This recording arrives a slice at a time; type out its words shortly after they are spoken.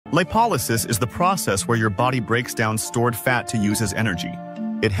Lipolysis is the process where your body breaks down stored fat to use as energy.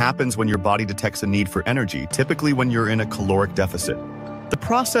 It happens when your body detects a need for energy, typically when you're in a caloric deficit. The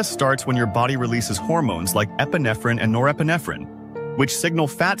process starts when your body releases hormones like epinephrine and norepinephrine, which signal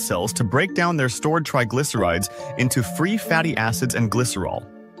fat cells to break down their stored triglycerides into free fatty acids and glycerol.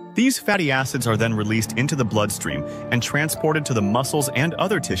 These fatty acids are then released into the bloodstream and transported to the muscles and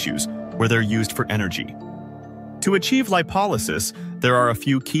other tissues, where they're used for energy. To achieve lipolysis, there are a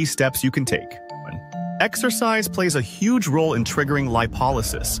few key steps you can take. Exercise plays a huge role in triggering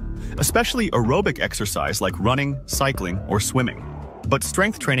lipolysis, especially aerobic exercise like running, cycling, or swimming. But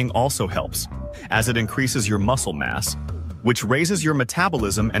strength training also helps, as it increases your muscle mass, which raises your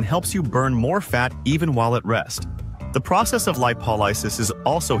metabolism and helps you burn more fat even while at rest. The process of lipolysis is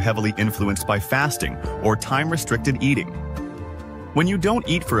also heavily influenced by fasting or time-restricted eating. When you don't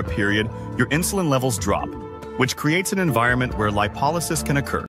eat for a period, your insulin levels drop, which creates an environment where lipolysis can occur.